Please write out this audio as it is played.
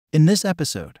In this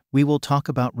episode, we will talk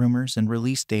about rumors and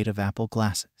release date of Apple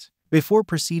glasses. Before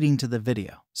proceeding to the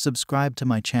video, subscribe to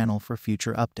my channel for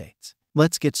future updates.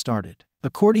 Let's get started.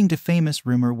 According to famous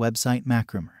rumor website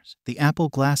MacRumors, the Apple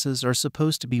glasses are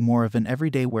supposed to be more of an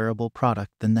everyday wearable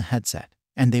product than the headset,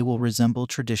 and they will resemble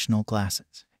traditional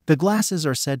glasses. The glasses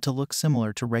are said to look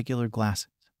similar to regular glasses,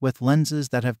 with lenses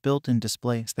that have built-in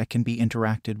displays that can be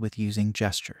interacted with using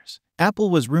gestures.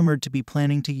 Apple was rumored to be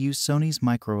planning to use Sony's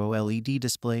micro-OLED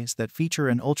displays that feature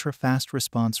an ultra-fast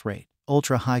response rate,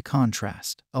 ultra-high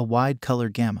contrast, a wide color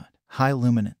gamut, high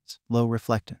luminance, low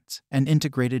reflectance, and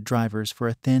integrated drivers for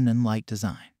a thin and light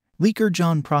design. Leaker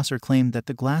Jon Prosser claimed that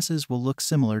the glasses will look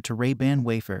similar to Ray-Ban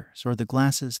Wayfarers or the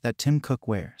glasses that Tim Cook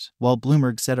wears, while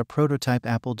Bloomberg said a prototype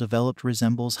Apple developed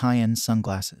resembles high-end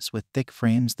sunglasses with thick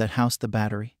frames that house the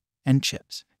battery and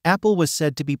chips. Apple was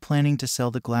said to be planning to sell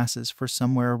the glasses for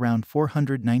somewhere around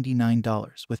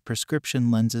 $499, with prescription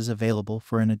lenses available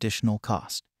for an additional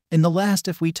cost. In the last,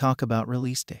 if we talk about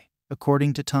release day,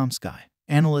 according to Tom Sky,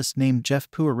 analyst named Jeff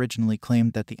Pu originally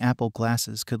claimed that the Apple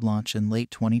glasses could launch in late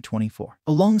 2024,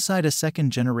 alongside a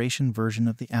second-generation version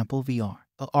of the Apple VR,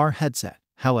 AR headset.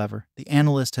 However, the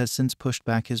analyst has since pushed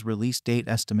back his release date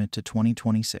estimate to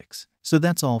 2026. So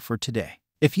that's all for today.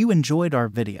 If you enjoyed our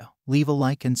video, leave a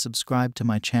like and subscribe to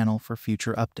my channel for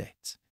future updates.